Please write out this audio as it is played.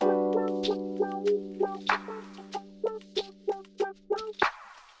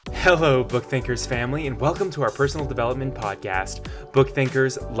Hello, Book Thinkers family, and welcome to our personal development podcast, Book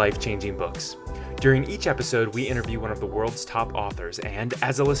Thinkers Life-Changing Books. During each episode, we interview one of the world's top authors, and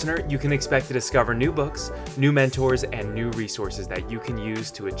as a listener, you can expect to discover new books, new mentors, and new resources that you can use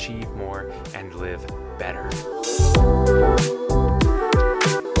to achieve more and live better.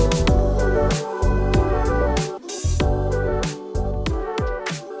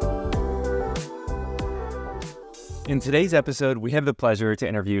 In today's episode, we have the pleasure to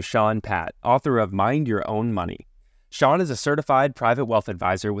interview Shawn Patt, author of Mind Your Own Money. Shawn is a certified private wealth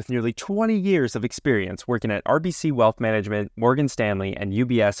advisor with nearly 20 years of experience working at RBC Wealth Management, Morgan Stanley, and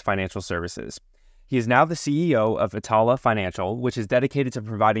UBS Financial Services. He is now the CEO of Atala Financial, which is dedicated to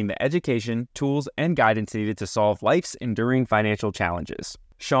providing the education, tools, and guidance needed to solve life's enduring financial challenges.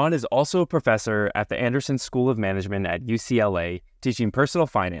 Shawn is also a professor at the Anderson School of Management at UCLA, teaching personal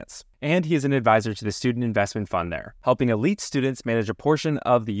finance, and he is an advisor to the Student Investment Fund there, helping elite students manage a portion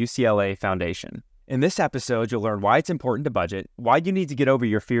of the UCLA Foundation. In this episode, you'll learn why it's important to budget, why you need to get over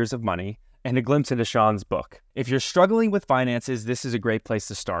your fears of money, and a glimpse into Shawn's book. If you're struggling with finances, this is a great place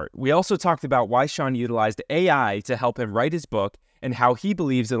to start. We also talked about why Shawn utilized AI to help him write his book and how he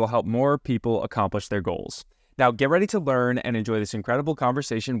believes it'll help more people accomplish their goals. Now, get ready to learn and enjoy this incredible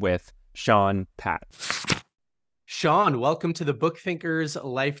conversation with Shawn Patt. Shawn, welcome to the Book Thinkers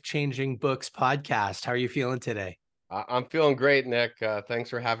Life-Changing Books podcast. How are you feeling today? I'm feeling great, Nick.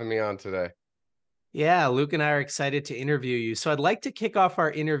 Thanks for having me on today. Yeah, Luke and I are excited to interview you. So I'd like to kick off our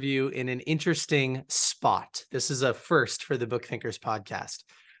interview in an interesting spot. This is a first for the Book Thinkers podcast.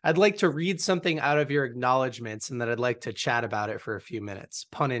 I'd like to read something out of your acknowledgments, and then I'd like to chat about it for a few minutes.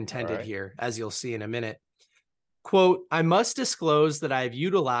 Pun intended here, as you'll see in a minute. Quote, I must disclose that I've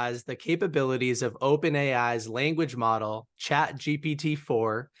utilized the capabilities of OpenAI's language model,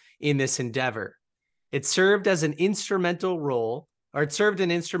 ChatGPT-4, in this endeavor. It served an instrumental role,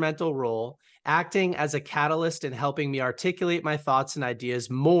 acting as a catalyst in helping me articulate my thoughts and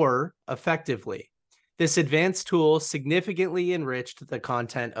ideas more effectively. This advanced tool significantly enriched the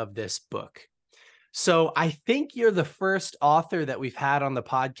content of this book. So I think you're the first author that we've had on the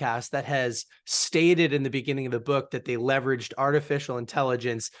podcast that has stated in the beginning of the book that they leveraged artificial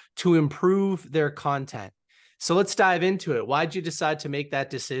intelligence to improve their content. So let's dive into it. Why'd you decide to make that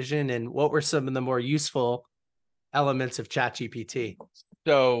decision, and what were some of the more useful elements of ChatGPT?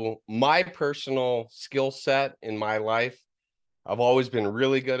 So my personal skill set in my life, I've always been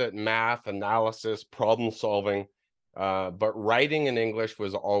really good at math, analysis, problem solving. But writing in English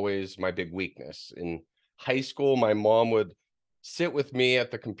was always my big weakness. In high school, my mom would sit with me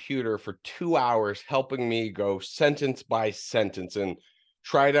at the computer for 2 hours, helping me go sentence by sentence and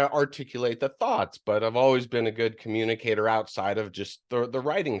try to articulate the thoughts. But I've always been a good communicator outside of just the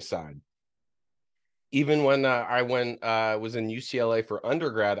writing side. Even when I was in UCLA for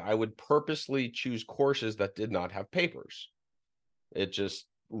undergrad, I would purposely choose courses that did not have papers.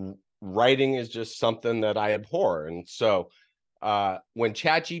 Writing is just something that I abhor. And so when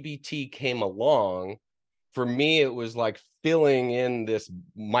ChatGPT came along, for me, it was like filling in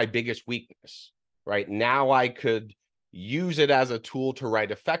my biggest weakness, right? Now I could use it as a tool to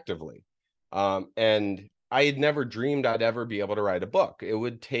write effectively. And I had never dreamed I'd ever be able to write a book. It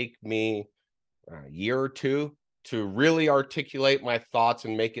would take me a year or two to really articulate my thoughts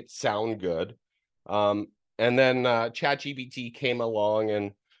and make it sound good. And then ChatGPT came along,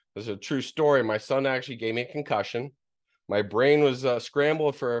 and this is a true story. My son actually gave me a concussion. My brain was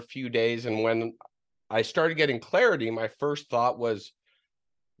scrambled for a few days. And when I started getting clarity, my first thought was,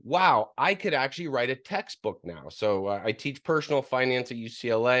 wow, I could actually write a textbook now. So I teach personal finance at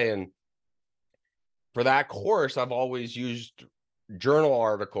UCLA. And for that course, I've always used journal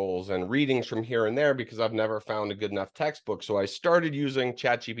articles and readings from here and there because I've never found a good enough textbook. So I started using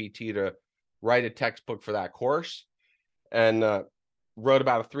ChatGPT to write a textbook for that course. And wrote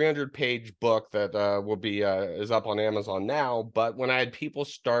about a 300-page book that is up on Amazon now. But when I had people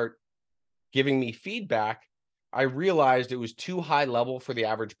start giving me feedback, I realized it was too high level for the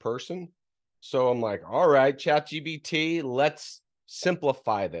average person. So I'm like, all right, ChatGPT, let's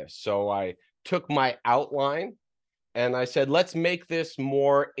simplify this. So I took my outline and I said, let's make this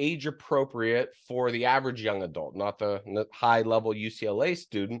more age appropriate for the average young adult, not the high level UCLA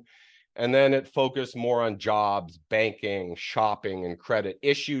student. And then it focused more on jobs, banking, shopping, and credit,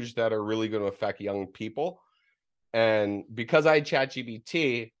 issues that are really going to affect young people. And because I had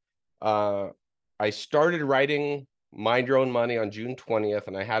ChatGPT, I started writing Mind Your Own Money on June 20th,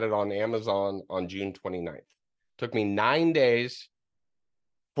 and I had it on Amazon on June 29th. It took me 9 days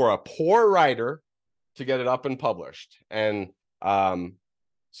for a poor writer to get it up and published. And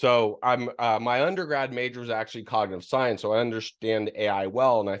So I'm my undergrad major was actually cognitive science, so I understand AI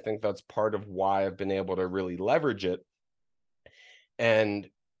well, and I think that's part of why I've been able to really leverage it. And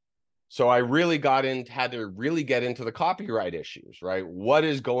so I really had to really get into the copyright issues, right? What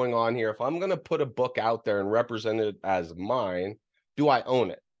is going on here? If I'm going to put a book out there and represent it as mine, do I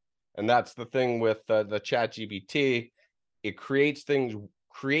own it? And that's the thing with the Chat GPT. It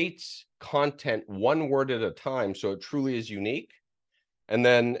creates content one word at a time, so it truly is unique. And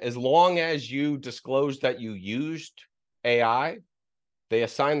then as long as you disclose that you used AI, they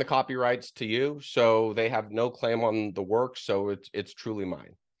assign the copyrights to you, so they have no claim on the work, so it's truly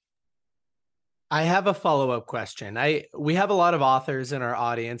mine. I have a follow-up question. We have a lot of authors in our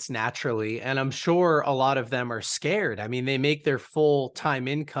audience naturally, and I'm sure a lot of them are scared. I mean, they make their full-time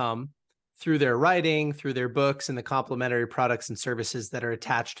income through their writing, through their books, and the complementary products and services that are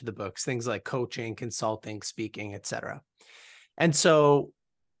attached to the books, things like coaching, consulting, speaking, etc. And so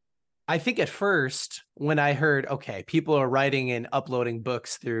I think at first, when I heard, okay, people are writing and uploading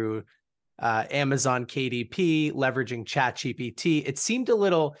books through Amazon KDP, leveraging ChatGPT, it seemed a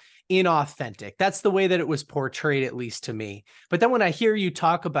little inauthentic. That's the way that it was portrayed, at least to me. But then when I hear you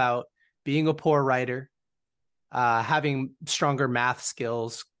talk about being a poor writer, having stronger math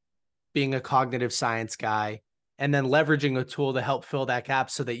skills, being a cognitive science guy, and then leveraging a tool to help fill that gap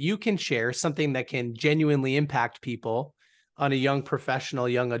so that you can share something that can genuinely impact people on a young professional,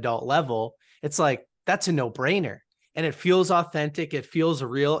 young adult level, it's like, that's a no-brainer. And it feels authentic. It feels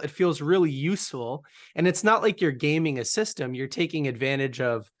real. It feels really useful. And it's not like you're gaming a system. You're taking advantage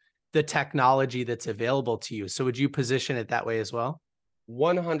of the technology that's available to you. So would you position it that way as well?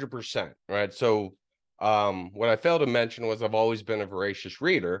 100%, right? So what I failed to mention was I've always been a voracious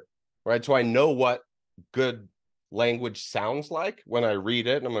reader, right? So I know what good language sounds like when I read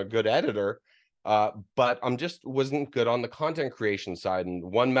it, and I'm a good editor. But I'm just wasn't good on the content creation side. And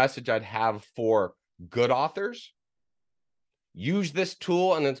one message I'd have for good authors: use this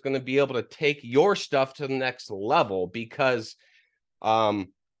tool, and it's going to be able to take your stuff to the next level. Because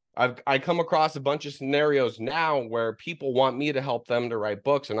I come across a bunch of scenarios now where people want me to help them to write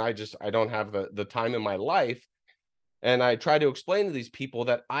books, and I don't have the time in my life. And I try to explain to these people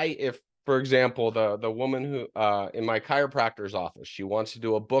that if, for example, the woman who in my chiropractor's office, she wants to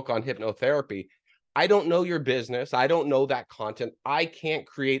do a book on hypnotherapy. I don't know your business. I don't know that content. I can't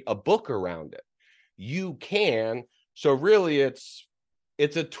create a book around it. You can. So really, it's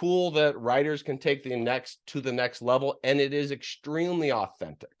a tool that writers can take to the next level, and it is extremely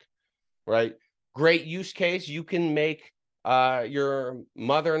authentic, right? Great use case. You can make your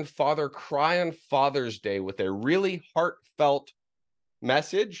mother and father cry on Father's Day with a really heartfelt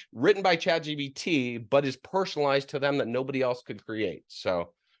message written by ChatGPT, but is personalized to them that nobody else could create.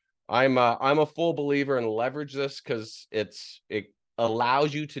 So I'm a full believer in leverage this, because it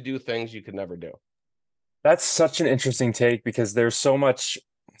allows you to do things you could never do. That's such an interesting take because there's so much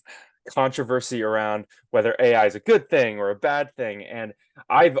controversy around whether AI is a good thing or a bad thing, and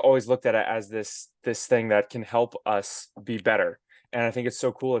I've always looked at it as this thing that can help us be better. And I think it's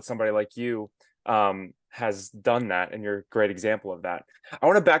so cool that somebody like you has done that, and you're a great example of that. I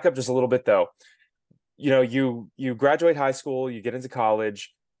want to back up just a little bit though. You graduate high school, you get into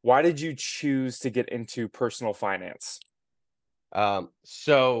college. Why did you choose to get into personal finance? Kind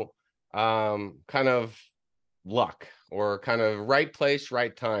of luck, or kind of right place,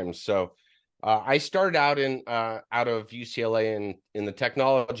 right time. So I started out of UCLA in the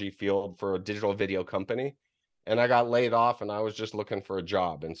technology field for a digital video company, and I got laid off, and I was just looking for a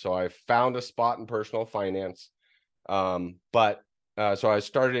job. And so I found a spot in personal finance. But so I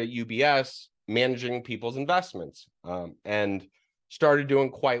started at UBS managing people's investments, and started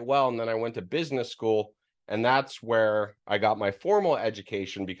doing quite well. And then I went to business school, and that's where I got my formal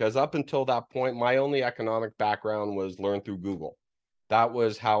education, because up until that point, my only economic background was learned through Google. That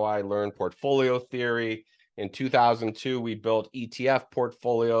was how I learned portfolio theory. In 2002, we built ETF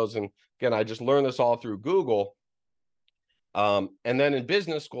portfolios. And again, I just learned this all through Google. And then in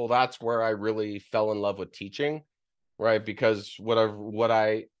business school, that's where I really fell in love with teaching, right? Because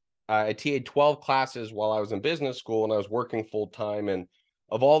I TA'd 12 classes while I was in business school, and I was working full time. And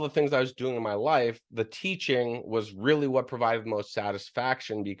of all the things I was doing in my life, the teaching was really what provided the most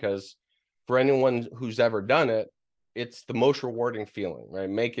satisfaction, because for anyone who's ever done it, it's the most rewarding feeling, right?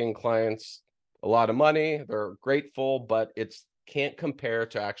 Making clients a lot of money, they're grateful, but it's can't compare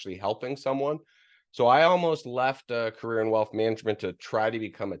to actually helping someone. So I almost left a career in wealth management to try to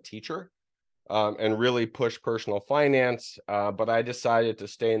become a teacher, and really push personal finance. But I decided to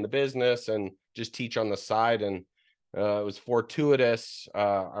stay in the business and just teach on the side. And it was fortuitous.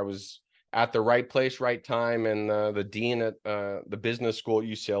 I was at the right place, right time. And the dean at the business school at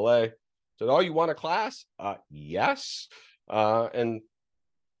UCLA said, "Oh, you want a class?" Yes. And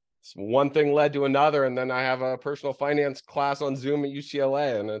one thing led to another. And then I have a personal finance class on Zoom at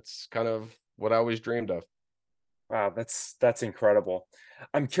UCLA. And it's kind of what I always dreamed of. Wow, that's incredible.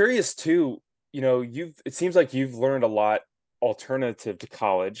 I'm curious too, it seems like you've learned a lot alternative to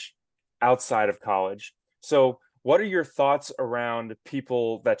college, outside of college. So, what are your thoughts around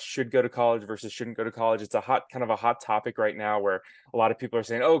people that should go to college versus shouldn't go to college? It's a kind of a hot topic right now where a lot of people are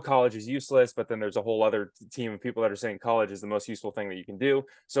saying, "Oh, college is useless," but then there's a whole other team of people that are saying college is the most useful thing that you can do.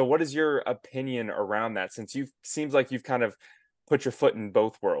 So, what is your opinion around that since seems like you've kind of put your foot in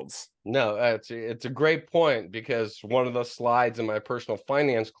both worlds? No, it's a great point, because one of the slides in my personal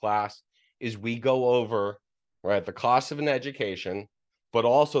finance class is we go over, right, the cost of an education, but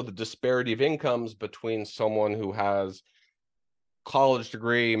also the disparity of incomes between someone who has college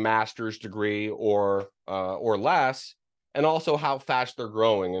degree, master's degree, or less, and also how fast they're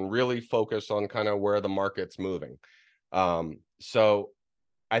growing, and really focus on kind of where the market's moving. So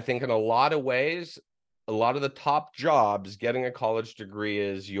I think in a lot of ways, a lot of the top jobs, getting a college degree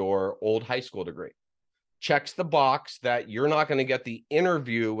is your old high school degree. Checks the box that you're not going to get the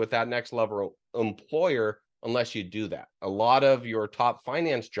interview with that next level employer unless you do that. A lot of your top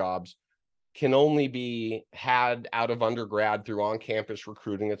finance jobs can only be had out of undergrad through on-campus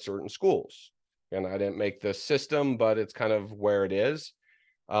recruiting at certain schools. And I didn't make this system, but it's kind of where it is.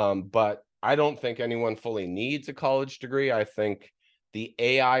 But I don't think anyone fully needs a college degree. I think the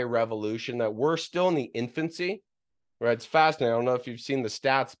AI revolution, that we're still in the infancy, right? It's fascinating. I don't know if you've seen the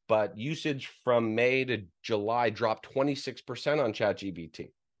stats, but usage from May to July dropped 26% on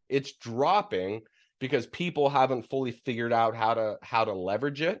ChatGPT. It's dropping because people haven't fully figured out how to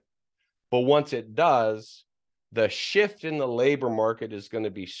leverage it. But once it does, the shift in the labor market is going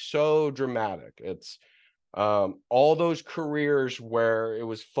to be so dramatic. It's all those careers where it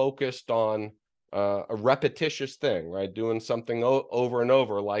was focused on a repetitious thing, right? Doing something over and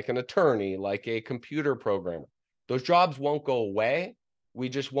over, like an attorney, like a computer programmer. Those jobs won't go away. We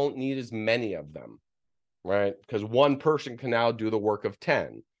just won't need as many of them, right? Because one person can now do the work of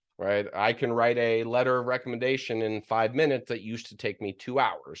 10, right? I can write a letter of recommendation in 5 minutes that used to take me 2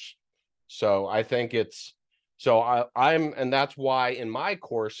 hours. So I think I'm, and that's why in my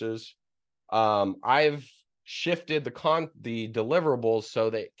courses, I've shifted the deliverables so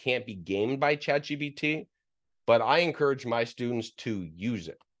that it can't be gamed by ChatGPT, but I encourage my students to use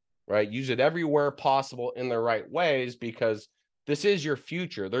it, right? Use it everywhere possible in the right ways, because this is your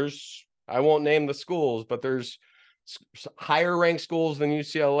future. I won't name the schools, but there's higher ranked schools than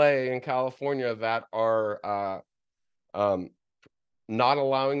UCLA in California that are not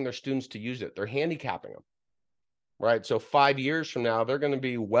allowing their students to use it. They're handicapping them. Right. So 5 years from now, they're going to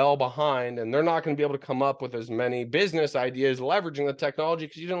be well behind, and they're not going to be able to come up with as many business ideas leveraging the technology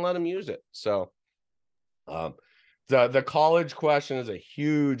because you didn't let them use it. So the college question is a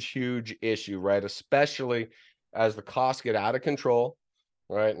huge issue, right? Especially as the costs get out of control.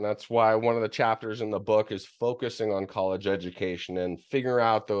 Right. And that's why one of the chapters in the book is focusing on college education and figuring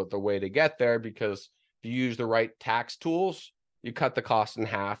out the way to get there, because if you use the right tax tools, you cut the cost in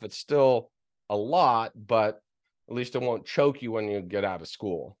half. It's still a lot, but at least it won't choke you when you get out of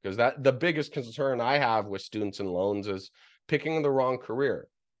school. Because the biggest concern I have with students and loans is picking the wrong career,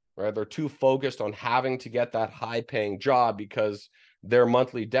 right? They're too focused on having to get that high paying job because their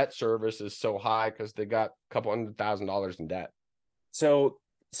monthly debt service is so high because they got a couple $100,000 in debt. So,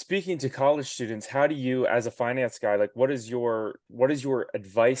 speaking to college students, how do you, as a finance guy, like what is your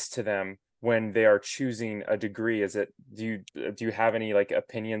advice to them when they are choosing a degree? Do you have any like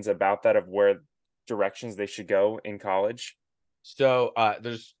opinions about that, of where directions they should go in college? So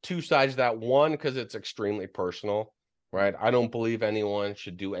there's two sides to that. One, because it's extremely personal, right? I don't believe anyone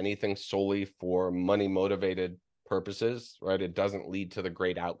should do anything solely for money motivated purposes, right? It doesn't lead to the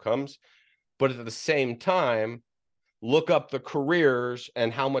great outcomes. But at the same time, look up the careers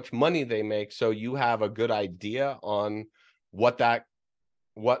and how much money they make, so you have a good idea on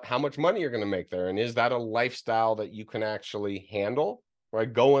how much money you're going to make there, and is that a lifestyle that you can actually handle,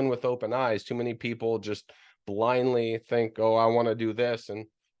 right? Go in with open eyes. Too many people just blindly think, oh, I want to do this, and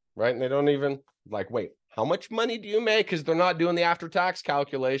right, and they don't even like, wait, how much money do you make? Because they're not doing the after tax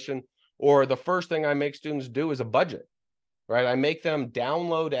calculation. Or the first thing I make students do is a budget, right? I make them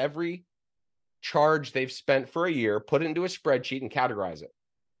download every charge they've spent for a year, put it into a spreadsheet, and categorize it.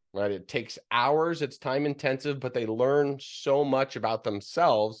 Right? It takes hours, it's time intensive, but they learn so much about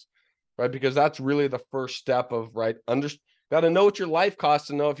themselves, right? Because that's really the first step of, right, got to know what your life costs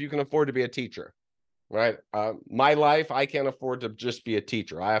to know if you can afford to be a teacher, right? My life, I can't afford to just be a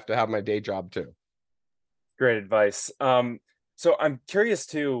teacher. I have to have my day job too. Great advice. So I'm curious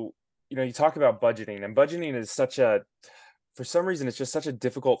too, you talk about budgeting, and budgeting is for some reason, it's just such a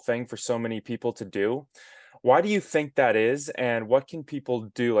difficult thing for so many people to do. Why do you think that is? And what can people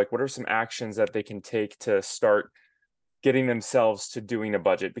do? Like, what are some actions that they can take to start getting themselves to doing a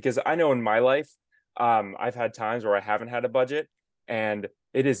budget? Because I know in my life, I've had times where I haven't had a budget, and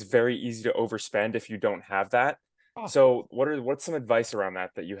it is very easy to overspend if you don't have that. Oh. So what's some advice around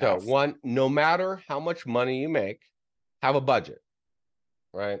that you So have? one, no matter how much money you make, have a budget,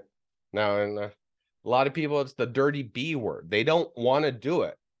 right? Now, and a lot of people, it's the dirty B word. They don't want to do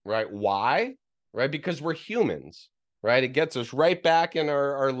it, right? Why? Right? Because we're humans, right? It gets us right back in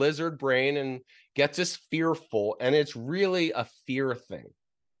our lizard brain and gets us fearful. And it's really a fear thing.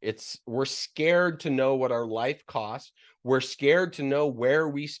 We're scared to know what our life costs. We're scared to know where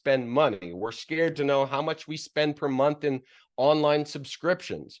we spend money. We're scared to know how much we spend per month in online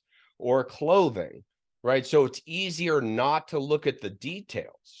subscriptions or clothing, right? So it's easier not to look at the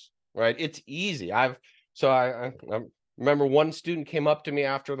details, right? It's easy. I remember one student came up to me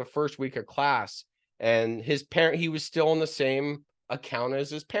after the first week of class, and he was still on the same account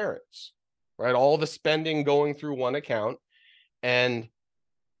as his parents, right? All the spending going through one account. And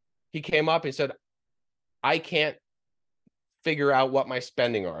he came up and said, I can't figure out what my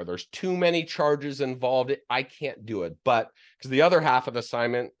spending are. There's too many charges involved. I can't do it. But because the other half of the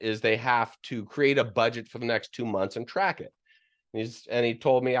assignment is they have to create a budget for the next 2 months and track it. And he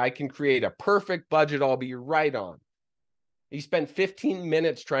told me, I can create a perfect budget I'll be right on. He spent 15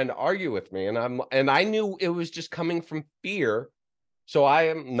 minutes trying to argue with me, and I knew it was just coming from fear. So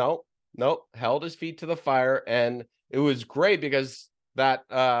held his feet to the fire, and it was great because that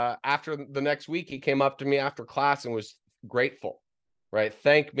after the next week, he came up to me after class and was grateful, right?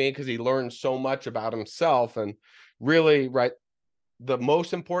 Thanked me because he learned so much about himself. And really, right, the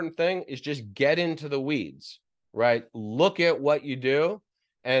most important thing is just get into the weeds, right? Look at what you do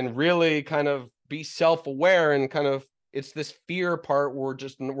and really kind of be self-aware, and kind of, it's this fear part where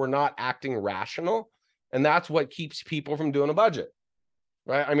we're not acting rational. And that's what keeps people from doing a budget,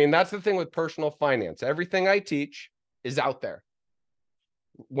 right? I mean, that's the thing with personal finance. Everything I teach is out there.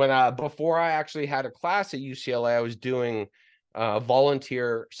 Before I actually had a class at UCLA, I was doing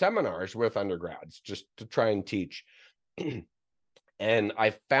volunteer seminars with undergrads just to try and teach. And I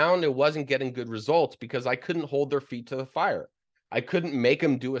found it wasn't getting good results because I couldn't hold their feet to the fire. I couldn't make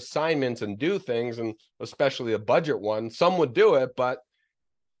them do assignments and do things, and especially a budget one. Some would do it, but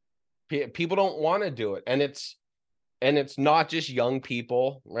people don't want to do it. And it's not just young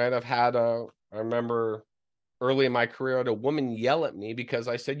people, right? I remember early in my career, I had a woman yell at me because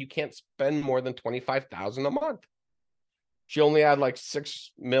I said, you can't spend more than $25,000 a month. She only had like $6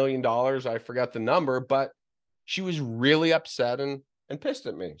 million. I forgot the number, but she was really upset and pissed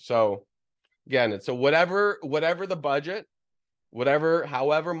at me. So again, it's whatever the budget,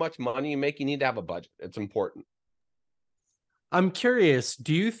 however much money you make, you need to have a budget. It's important. I'm curious,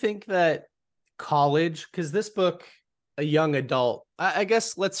 do you think that college, because this book, a young adult, I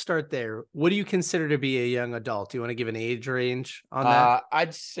guess let's start there. What do you consider to be a young adult? Do you want to give an age range on that?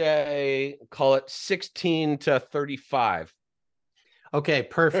 I'd say call it 16 to 35. Okay,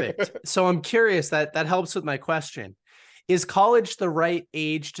 perfect. So I'm curious, that helps with my question. Is college the right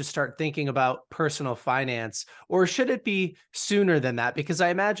age to start thinking about personal finance, or should it be sooner than that? Because I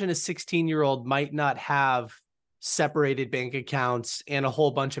imagine a 16-year-old might not have separated bank accounts and a whole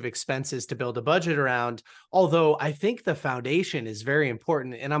bunch of expenses to build a budget around. Although I think the foundation is very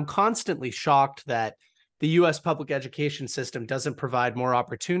important. And I'm constantly shocked that the US public education system doesn't provide more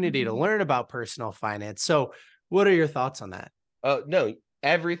opportunity to learn about personal finance. So what are your thoughts on that? No,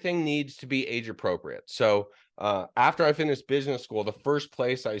 everything needs to be age appropriate. So after I finished business school, the first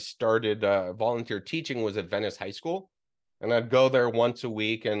place I started volunteer teaching was at Venice High School. And I'd go there once a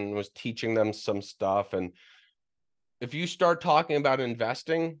week and was teaching them some stuff. And if you start talking about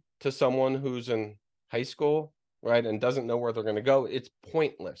investing to someone who's in high school, right, and doesn't know where they're going to go, it's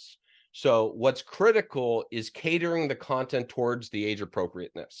pointless. So what's critical is catering the content towards the age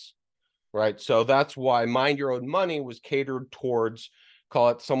appropriateness, right? So that's why Mind Your Own Money was catered towards, call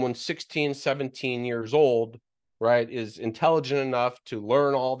it someone 16, 17 years old, right, is intelligent enough to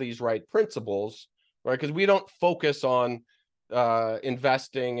learn all these right principles, right? Because we don't focus on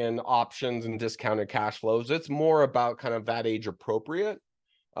investing in options and discounted cash flows. It's more about kind of that age appropriate.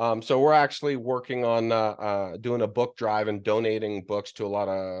 So we're actually working on doing a book drive and donating books to a lot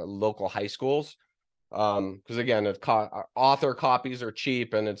of local high schools. Because again, author copies are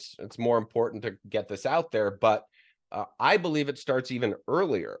cheap, and it's more important to get this out there. But I believe it starts even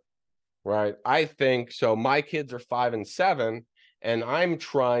earlier, right? I think so. My kids are 5 and 7, and I'm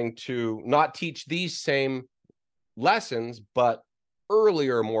trying to not teach these same lessons, but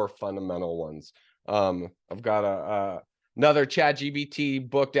earlier, more fundamental ones. I've got another ChatGPT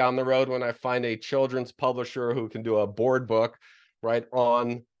book down the road when I find a children's publisher who can do a board book, right,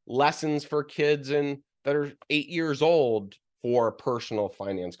 on lessons for kids that are 8 years old for personal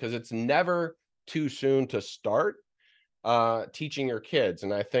finance, because it's never too soon to start teaching your kids.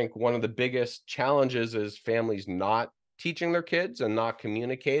 And I think one of the biggest challenges is families not teaching their kids and not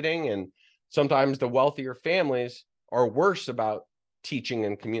communicating. And sometimes the wealthier families are worse about teaching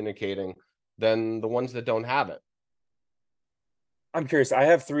and communicating than the ones that don't have it. I'm curious. I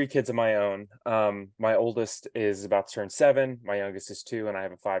have 3 kids of my own. My oldest is about to turn 7. My youngest is 2, and I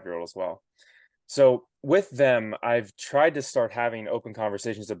have a 5-year-old as well. So with them, I've tried to start having open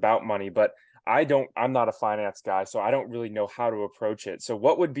conversations about money, but I'm not a finance guy, so I don't really know how to approach it. So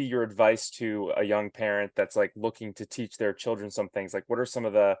what would be your advice to a young parent that's like looking to teach their children some things? Like, what are some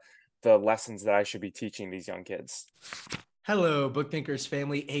of the lessons that I should be teaching these young kids? Hello, Book Thinkers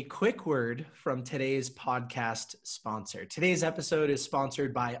family. A quick word from today's podcast sponsor. Today's episode is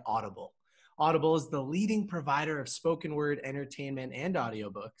sponsored by Audible. Audible is the leading provider of spoken word entertainment and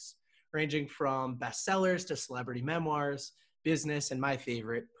audiobooks, ranging from bestsellers to celebrity memoirs, business, and my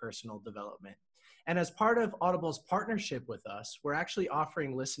favorite, personal development. And as part of Audible's partnership with us, we're actually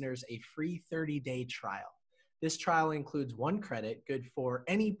offering listeners a free 30-day trial. This trial includes 1 credit, good for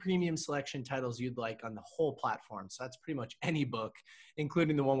any premium selection titles you'd like on the whole platform. So that's pretty much any book,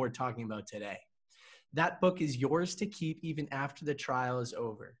 including the one we're talking about today. That book is yours to keep even after the trial is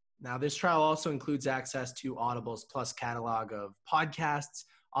over. Now, this trial also includes access to Audible's Plus catalog of podcasts,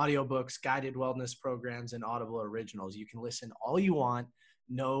 audiobooks, guided wellness programs, and Audible originals. You can listen all you want,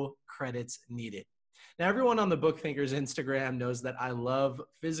 no credits needed. Now, everyone on the Book Thinkers Instagram knows that I love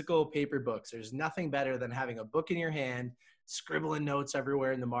physical paper books. There's nothing better than having a book in your hand, scribbling notes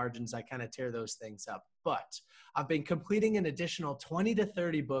everywhere in the margins. I kind of tear those things up. But I've been completing an additional 20 to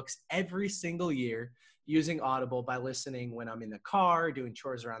 30 books every single year using Audible by listening when I'm in the car, doing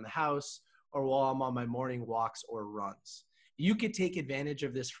chores around the house, or while I'm on my morning walks or runs. You could take advantage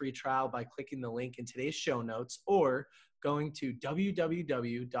of this free trial by clicking the link in today's show notes or going to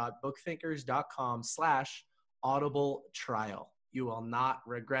www.bookthinkers.com/audible trial. You will not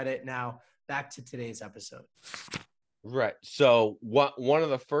regret it. Now, back to today's episode. Right. So one of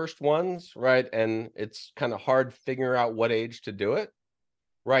the first ones, right, and it's kind of hard figuring out what age to do it,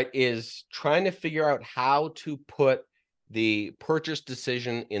 right, is trying to figure out how to put the purchase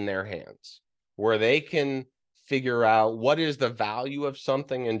decision in their hands, where they can figure out what is the value of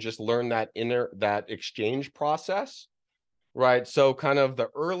something and just learn that exchange process. Right. So kind of the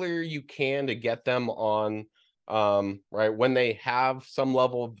earlier you can to get them on, right, when they have some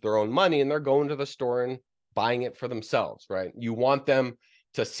level of their own money and they're going to the store and buying it for themselves, right? You want them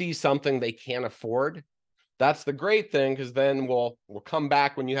to see something they can't afford. That's the great thing, because then we'll come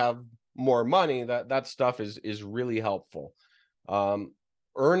back when you have more money. That stuff is really helpful.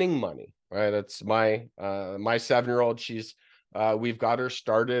 Earning money, right? That's my 7-year-old. We've got her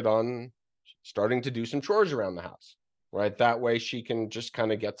starting to do some chores around the house. Right. That way she can just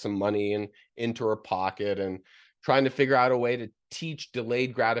kind of get some money into her pocket, and trying to figure out a way to teach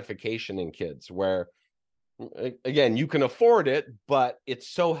delayed gratification in kids, where, again, you can afford it, but it's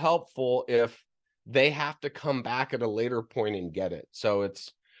so helpful if they have to come back at a later point and get it. So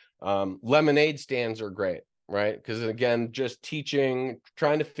it's lemonade stands are great, right? Because again, just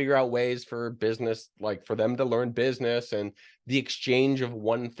trying to figure out ways for business, like for them to learn business and the exchange of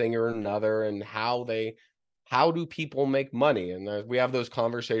one thing or another, and how do people make money? And we have those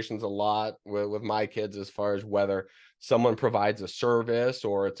conversations a lot with my kids, as far as whether someone provides a service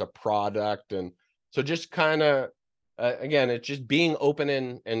or it's a product. And so just kind of, again, it's just being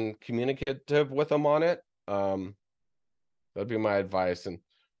open and communicative with them on it. That'd be my advice. And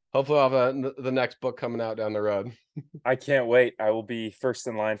hopefully I'll have the next book coming out down the road. I can't wait. I will be first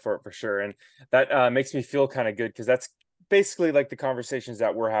in line for it for sure. And that makes me feel kind of good, because that's basically like the conversations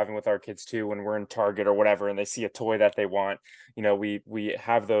that we're having with our kids too, when we're in Target or whatever, and they see a toy that they want. We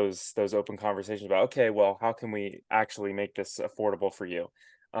have those open conversations about, okay, well, how can we actually make this affordable for you?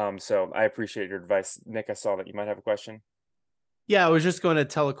 So I appreciate your advice. Nick, I saw that you might have a question. Yeah, I was just going to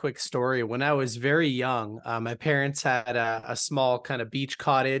tell a quick story. When I was very young, my parents had a small kind of beach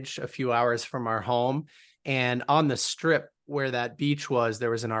cottage a few hours from our home. And on the strip where that beach was, there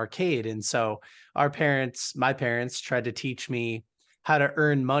was an arcade. And so my parents tried to teach me how to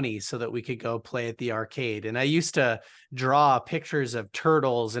earn money so that we could go play at the arcade. And I used to draw pictures of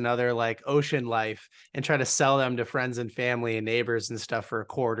turtles and other like ocean life and try to sell them to friends and family and neighbors and stuff for a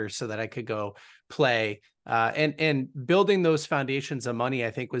quarter so that I could go play. And building those foundations of money,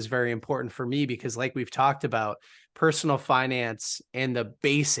 I think, was very important for me because, like we've talked about, personal finance and the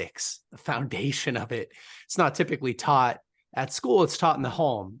basics, the foundation of it, it's not typically taught at school. It's taught in the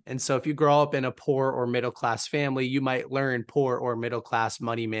home. And so if you grow up in a poor or middle class family, you might learn poor or middle class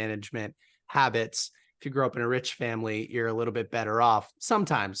money management habits. If you grow up in a rich family, you're a little bit better off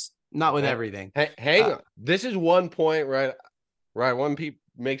sometimes, not with everything. Hang on. This is one point, right? Right.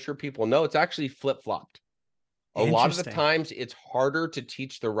 Make sure people know it's actually flip-flopped. A lot of the times it's harder to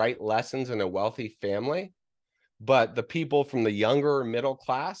teach the right lessons in a wealthy family, but the people from the younger middle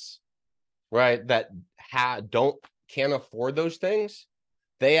class, right, that can't afford those things,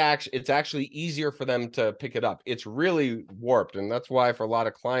 it's actually easier for them to pick it up. It's really warped. And that's why for a lot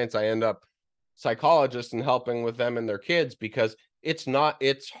of clients, I end up psychologists and helping with them and their kids, because it's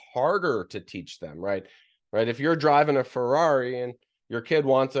harder to teach them, right? Right. If you're driving a Ferrari and your kid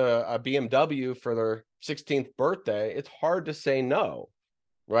wants a BMW for their 16th birthday, it's hard to say no.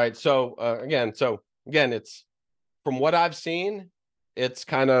 Right. So again, it's, from what I've seen, it's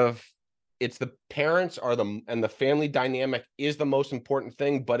the parents and the family dynamic is the most important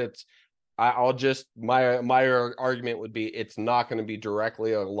thing, but my argument would be it's not going to be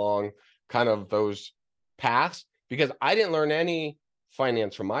directly along kind of those paths, because I didn't learn any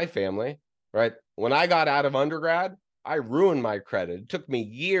finance from my family, right? When I got out of undergrad, I ruined my credit. It took me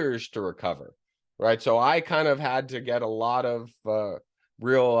years to recover, right? So I kind of had to get a lot of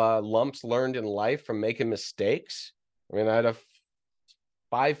real lumps learned in life from making mistakes. I mean, I had a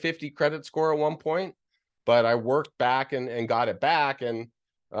 550 credit score at one point, but I worked back and got it back. And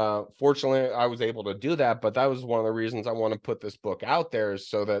fortunately, I was able to do that. But that was one of the reasons I want to put this book out there, is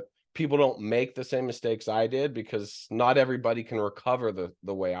so that people don't make the same mistakes I did, because not everybody can recover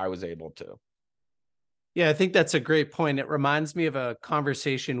the way I was able to. Yeah, I think that's a great point. It reminds me of a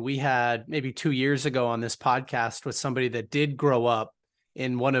conversation we had maybe 2 years ago on this podcast with somebody that did grow up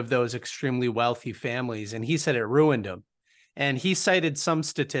in one of those extremely wealthy families. And he said it ruined him. And he cited some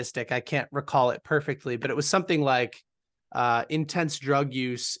statistic. I can't recall it perfectly, but it was something like intense drug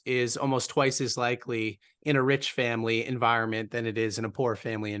use is almost twice as likely in a rich family environment than it is in a poor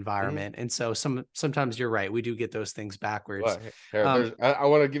family environment. And so sometimes you're right. We do get those things backwards. Well, I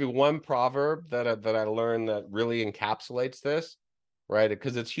want to give you one proverb that I learned that really encapsulates this, right?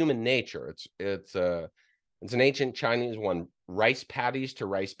 Because it's human nature. It's an ancient Chinese one: rice paddies to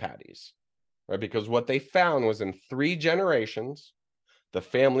rice paddies, right? Because what they found was in 3 generations, the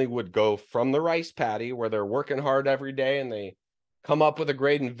family would go from the rice paddy, where they're working hard every day and they come up with a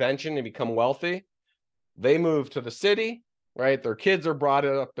great invention and become wealthy. They move to the city, right? Their kids are brought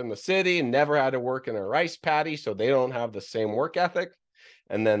up in the city and never had to work in a rice paddy, so they don't have the same work ethic.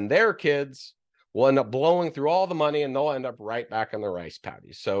 And then their kids will end up blowing through all the money and they'll end up right back in the rice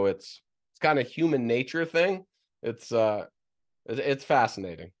paddy. So it's kind of human nature thing. It's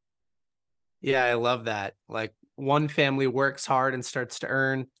fascinating. Yeah, I love that. Like, one family works hard and starts to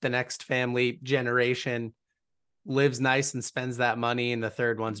earn, the next family generation lives nice and spends that money, and the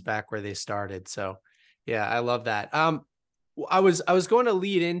third one's back where they started. So yeah, I love that. I was going to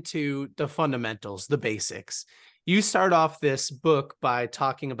lead into the fundamentals, the basics. You start off this book by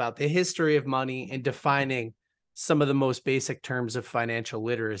talking about the history of money and defining some of the most basic terms of financial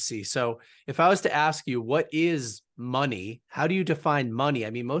literacy. So if I was to ask you, what is money? How do you define money?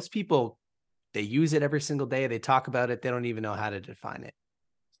 I mean, most people, they use it every single day. They talk about it. They don't even know how to define it.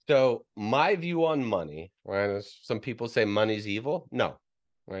 So my view on money, right? As some people say money's evil. No,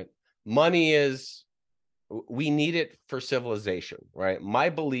 right? Money we need it for civilization, right? My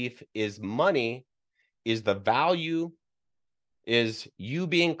belief is money is the value, is you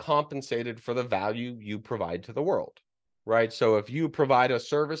being compensated for the value you provide to the world, right? So if you provide a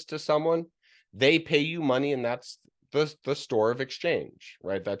service to someone, they pay you money, and that's the store of exchange,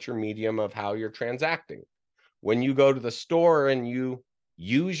 right? That's your medium of how you're transacting. When you go to the store and you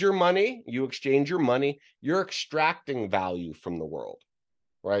use your money, you exchange your money, you're extracting value from the world,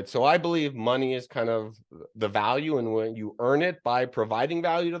 right? So I believe money is kind of the value, and when you earn it by providing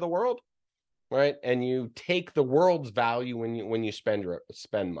value to the world, right? And you take the world's value when you spend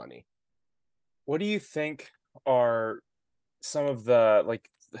money. What do you think are some of the, like,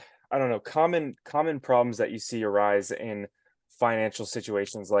 I don't know, common problems that you see arise in financial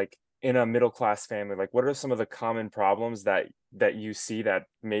situations, like in a middle class family? Like, what are some of the common problems that you see that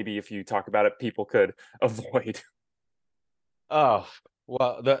maybe if you talk about it, people could avoid? Oh,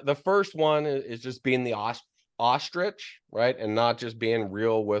 well, the first one is just being the ostrich, right? And not just being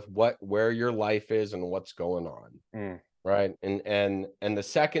real with where your life is and what's going on. Right. And the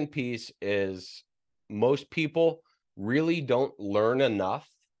second piece is most people really don't learn enough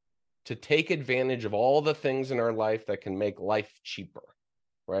to take advantage of all the things in our life that can make life cheaper.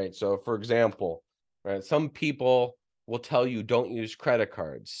 Right. So for example, right, some people will tell you don't use credit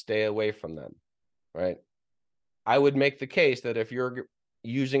cards, stay away from them. Right. I would make the case that if you're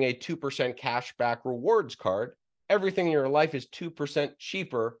using a 2% cashback rewards card, everything in your life is 2%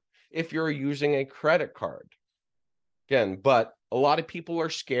 cheaper if you're using a credit card. Again, but a lot of people are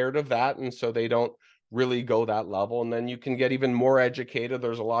scared of that, and so they don't really go that level. And then you can get even more educated.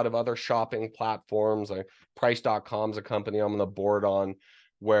 There's a lot of other shopping platforms, like price.com is a company I'm on the board on,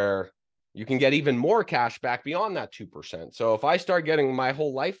 where you can get even more cash back beyond that 2%. So if I start getting my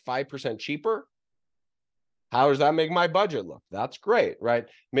whole life 5% cheaper, how does that make my budget look? That's great, right?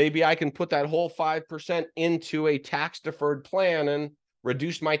 Maybe I can put that whole 5% into a tax deferred plan and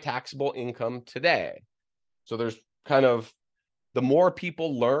reduce my taxable income today. So there's kind of, the more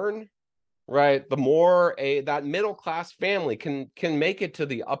people learn, right, the more that middle class family can make it to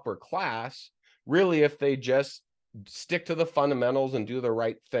the upper class, really, if they just stick to the fundamentals and do the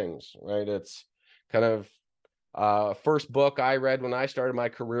right things, right? It's kind of first book I read when I started my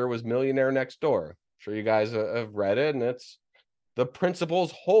career was Millionaire Next Door. I'm sure you guys have read it, and it's the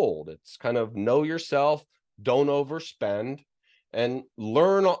principles hold. It's kind of know yourself, don't overspend, and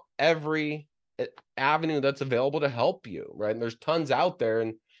learn every avenue that's available to help you, right? And there's tons out there,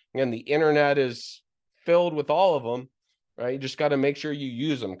 and again, the internet is filled with all of them, right? You just got to make sure you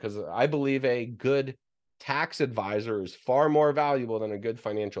use them, because I believe a good tax advisor is far more valuable than a good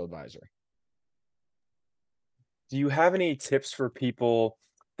financial advisor. Do you have any tips for people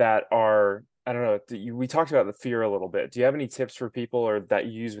that are, I don't know, we talked about the fear a little bit. Do you have any tips for people or that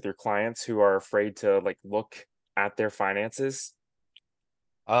you use with your clients who are afraid to like look at their finances?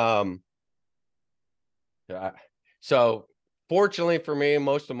 So fortunately for me,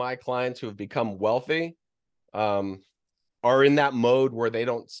 most of my clients who have become wealthy are in that mode where they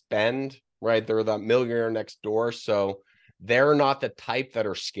don't spend, right? They're the millionaire next door. So they're not the type that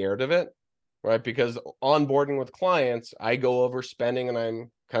are scared of it, right? Because onboarding with clients, I go over spending and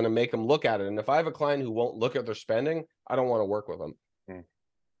I'm kind of make them look at it. And if I have a client who won't look at their spending, I don't want to work with them.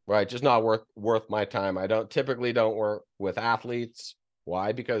 Right? Just not worth my time. I typically don't work with athletes.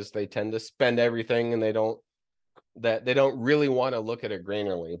 Why? Because they tend to spend everything and they don't really want to look at it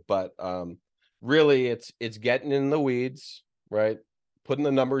granularly. But really, it's getting in the weeds, right? Putting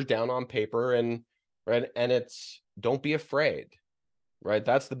the numbers down on paper, and right, and it's don't be afraid, right?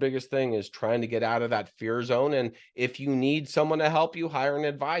 That's the biggest thing, is trying to get out of that fear zone. And if you need someone to help you, hire an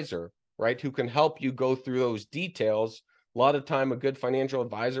advisor, right, who can help you go through those details. A lot of time, a good financial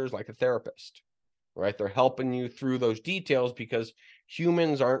advisor is like a therapist, right? They're helping you through those details, because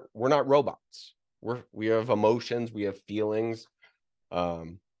we're not robots. We have emotions, we have feelings.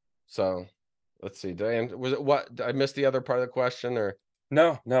 So let's see, Diane, did I miss the other part of the question, or?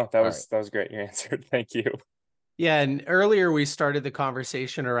 No, that was great. You answered. Thank you. Yeah, and earlier we started the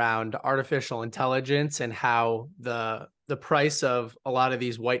conversation around artificial intelligence and how the price of a lot of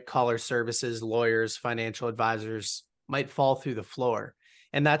these white collar services, lawyers, financial advisors, might fall through the floor.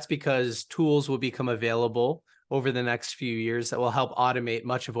 And that's because tools will become available over the next few years that will help automate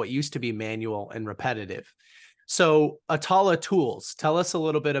much of what used to be manual and repetitive. So Atala Tools, tell us a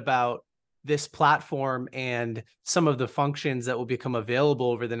little bit about this platform and some of the functions that will become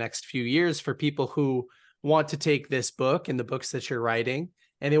available over the next few years for people who want to take this book and the books that you're writing,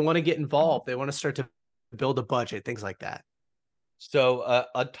 and they want to get involved. They want to start to build a budget, things like that. So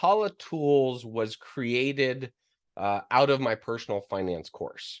Atala Tools was created out of my personal finance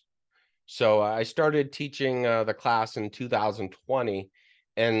course. So I started teaching the class in 2020,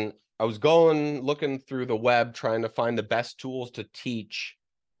 and I was looking through the web, trying to find the best tools to teach,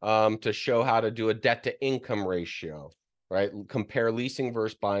 to show how to do a debt to income ratio, right? Compare leasing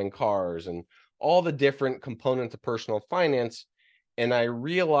versus buying cars and all the different components of personal finance. And I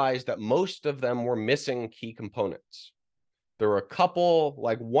realized that most of them were missing key components. There were a couple,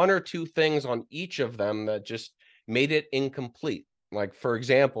 like one or two things on each of them that just made it incomplete. Like, for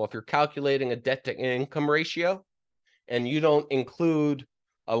example, if you're calculating a debt to income ratio and you don't include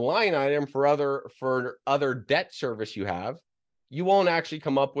a line item for other debt service you have, you won't actually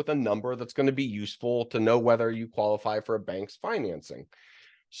come up with a number that's going to be useful to know whether you qualify for a bank's financing.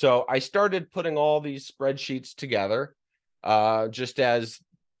 So I started putting all these spreadsheets together, just as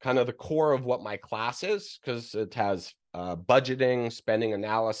kind of the core of what my class is, because it has budgeting, spending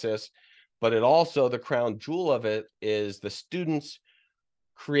analysis, but it also, the crown jewel of it is the students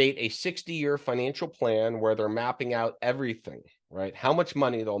create a 60-year financial plan where they're mapping out everything, right? How much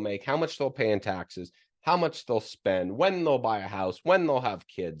money they'll make, how much they'll pay in taxes, how much they'll spend, when they'll buy a house, when they'll have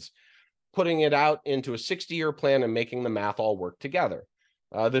kids, putting it out into a 60-year plan and making the math all work together.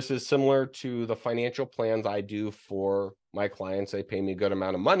 This is similar to the financial plans I do for my clients. They pay me a good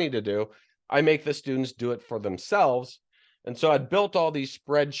amount of money to do. I make the students do it for themselves. And so I built all these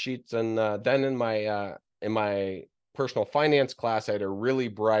spreadsheets, and then in my personal finance class, I had a really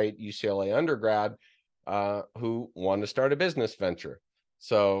bright UCLA undergrad who wanted to start a business venture.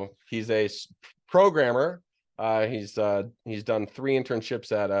 So he's a programmer. He's done 3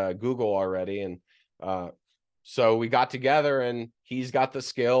 internships at Google already, and so we got together, and he's got the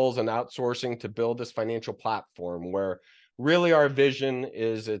skills and outsourcing to build this financial platform where really our vision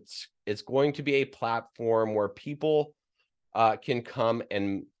is it's going to be a platform where people can come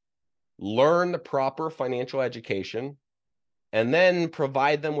and learn the proper financial education and then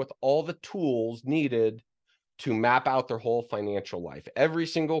provide them with all the tools needed to map out their whole financial life. Every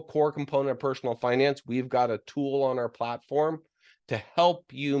single core component of personal finance, we've got a tool on our platform to help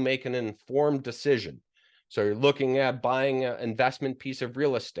you make an informed decision. So you're looking at buying an investment piece of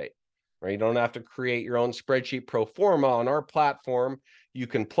real estate, right? You don't have to create your own spreadsheet pro forma. On our platform, you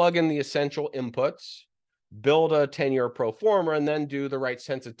can plug in the essential inputs, build a 10-year pro forma, and then do the right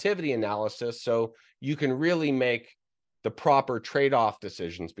sensitivity analysis so you can really make the proper trade-off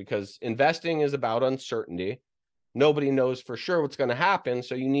decisions, because investing is about uncertainty. Nobody knows for sure what's going to happen,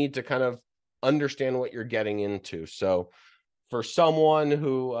 so you need to kind of understand what you're getting into. So for someone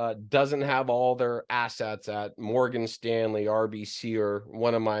who doesn't have all their assets at Morgan Stanley, RBC, or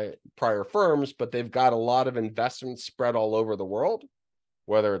one of my prior firms, but they've got a lot of investments spread all over the world,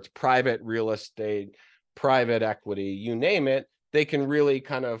 whether it's private real estate, private equity, you name it, they can really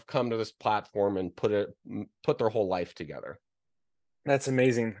kind of come to this platform and put their whole life together. That's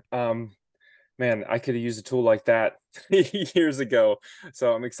amazing. Man, I could have used a tool like that years ago.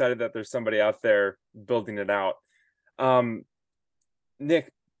 So I'm excited that there's somebody out there building it out.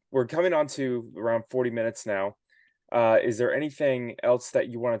 Nick, we're coming on to around 40 minutes now. Is there anything else that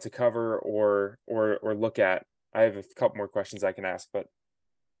you wanted to cover or look at? I have a couple more questions I can ask, but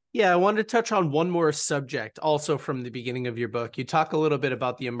yeah, I wanted to touch on one more subject also from the beginning of your book. You talk a little bit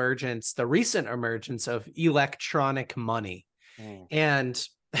about the recent emergence of electronic money. And,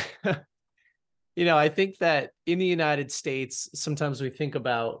 I think that in the United States, sometimes we think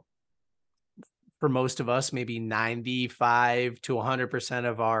about, for most of us, maybe 95 to 100%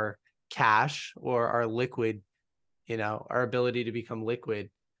 of our cash or our liquid, our ability to become liquid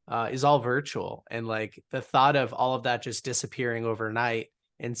is all virtual. And like the thought of all of that just disappearing overnight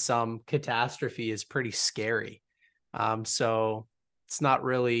in some catastrophe is pretty scary. So it's not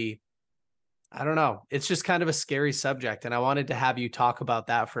really, I don't know. It's just kind of a scary subject. And I wanted to have you talk about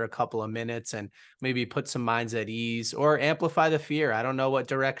that for a couple of minutes and maybe put some minds at ease or amplify the fear. I don't know what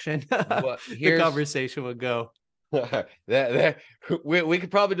direction the conversation would go. We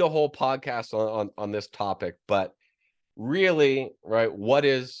could probably do a whole podcast on this topic, but really, right, what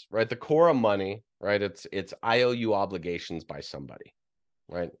is, right, the core of money, right? It's IOU obligations by somebody.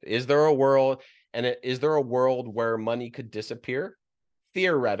 Right? Is there a world where money could disappear?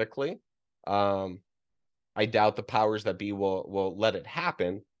 Theoretically, I doubt the powers that be will let it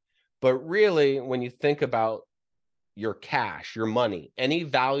happen. But really, when you think about your cash, your money, any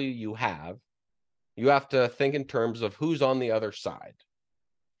value you have to think in terms of who's on the other side,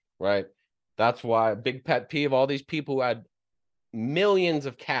 right? That's why a big pet peeve, all these people who had millions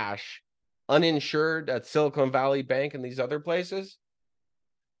of cash uninsured at Silicon Valley Bank and these other places,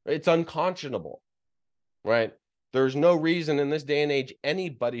 it's unconscionable, right? There's no reason in this day and age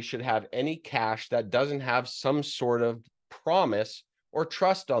anybody should have any cash that doesn't have some sort of promise or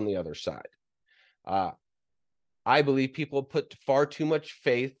trust on the other side. I believe people put far too much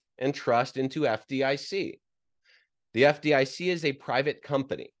faith and trust into FDIC. The FDIC is a private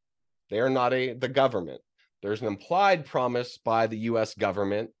company. They are not the government. There's an implied promise by the US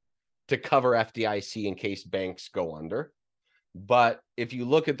government to cover FDIC in case banks go under. But if you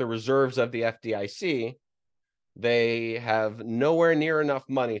look at the reserves of the FDIC, they have nowhere near enough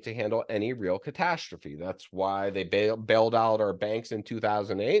money to handle any real catastrophe. That's why they bailed out our banks in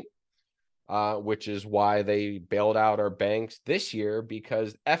 2008, which is why they bailed out our banks this year,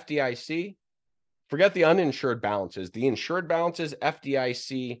 because FDIC, forget the uninsured balances. The insured balances,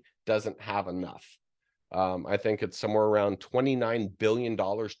 FDIC doesn't have enough. I think it's somewhere around $29 billion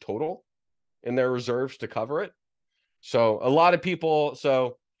total in their reserves to cover it. So a lot of people,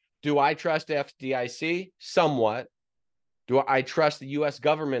 do I trust FDIC? Somewhat. Do I trust the US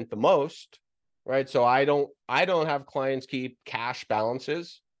government the most? right? So I don't have clients keep cash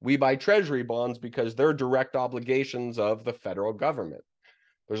balances. We buy treasury bonds because they're direct obligations of the federal government.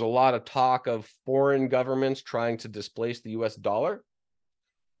 There's a lot of talk of foreign governments trying to displace the US dollar.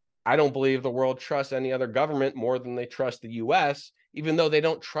 I don't believe the world trusts any other government more than they trust the US, even though they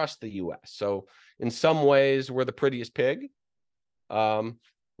don't trust the US. So in some ways, we're the prettiest pig,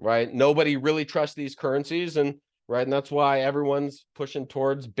 right? Nobody really trusts these currencies, and right, and that's why everyone's pushing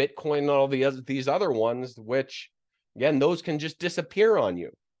towards Bitcoin and all these other ones, which, again, those can just disappear on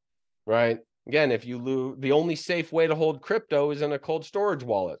you, right? Again, if you lose, the only safe way to hold crypto is in a cold storage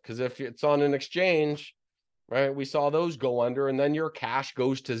wallet, because if it's on an exchange, right, we saw those go under, and then your cash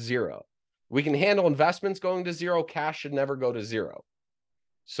goes to zero. We can handle investments going to zero. Cash should never go to zero.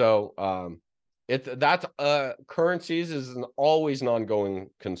 So currencies is always an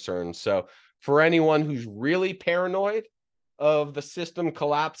ongoing concern. So for anyone who's really paranoid of the system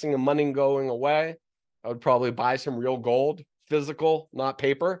collapsing and money going away, I would probably buy some real gold, physical, not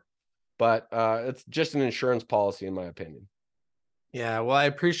paper. But it's just an insurance policy, in my opinion. Yeah, well, I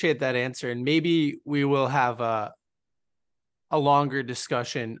appreciate that answer. And maybe we will have a longer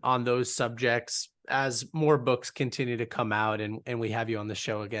discussion on those subjects as more books continue to come out and we have you on the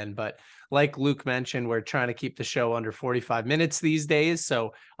show again. But like Luke mentioned, we're trying to keep the show under 45 minutes these days.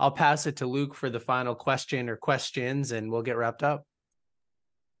 So I'll pass it to Luke for the final question or questions, and we'll get wrapped up.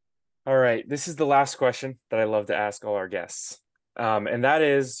 All right. This is the last question that I love to ask all our guests. And that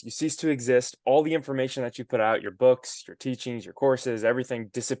is, you cease to exist. All the information that you put out, your books, your teachings, your courses, everything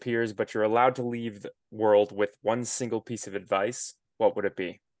disappears, but you're allowed to leave the world with one single piece of advice. What would it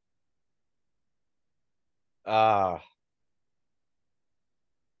be? It's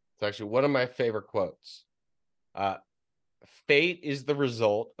actually one of my favorite quotes. Fate is the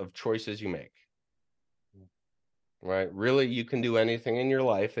result of choices you make. Right? Really, you can do anything in your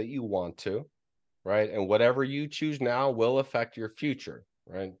life that you want to. Right? And whatever you choose now will affect your future,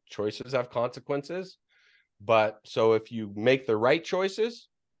 right? Choices have consequences, but so if you make the right choices,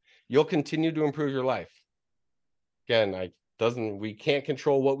 you'll continue to improve your life. Again, we can't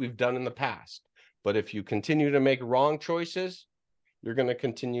control what we've done in the past, but if you continue to make wrong choices, you're going to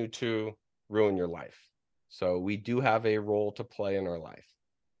continue to ruin your life. So we do have a role to play in our life.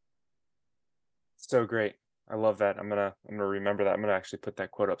 So great. I love that. I'm gonna remember that. I'm gonna actually put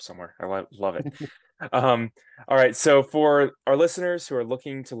that quote up somewhere. I love it. All right. So for our listeners who are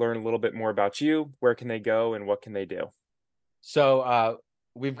looking to learn a little bit more about you, where can they go and what can they do? So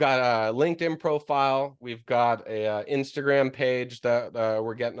we've got a LinkedIn profile. We've got a Instagram page that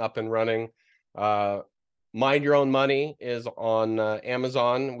we're getting up and running. Mind Your Own Money is on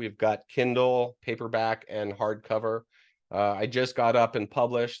Amazon. We've got Kindle, paperback, and hardcover. I just got up and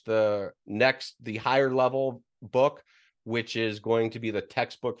published the higher level book, which is going to be the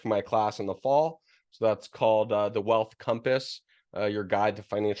textbook for my class in the fall. So that's called The Wealth Compass, Your Guide to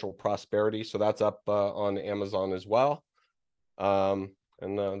Financial Prosperity. So that's up on Amazon as well. And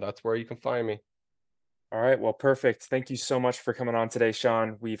that's where you can find me. All right. Well, perfect. Thank you so much for coming on today,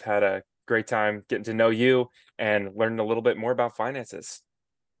 Shawn. We've had a great time getting to know you and learning a little bit more about finances.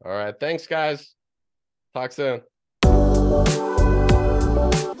 All right. Thanks, guys. Talk soon.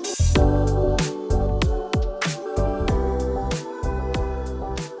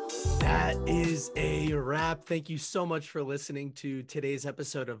 That is a wrap. Thank you so much for listening to today's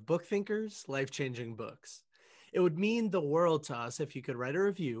episode of Book Thinkers, Life-Changing Books. It would mean the world to us if you could write a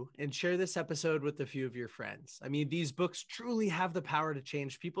review and share this episode with a few of your friends. I mean, these books truly have the power to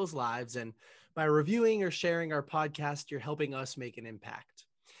change people's lives, and by reviewing or sharing our podcast, you're helping us make an impact.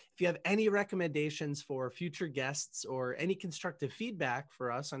 If you have any recommendations for future guests or any constructive feedback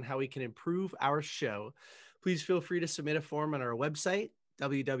for us on how we can improve our show, please feel free to submit a form on our website,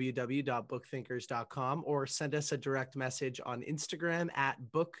 www.bookthinkers.com, or send us a direct message on Instagram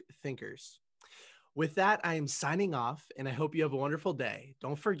 @bookthinkers. With that, I am signing off, and I hope you have a wonderful day.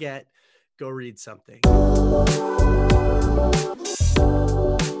 Don't forget, go read something.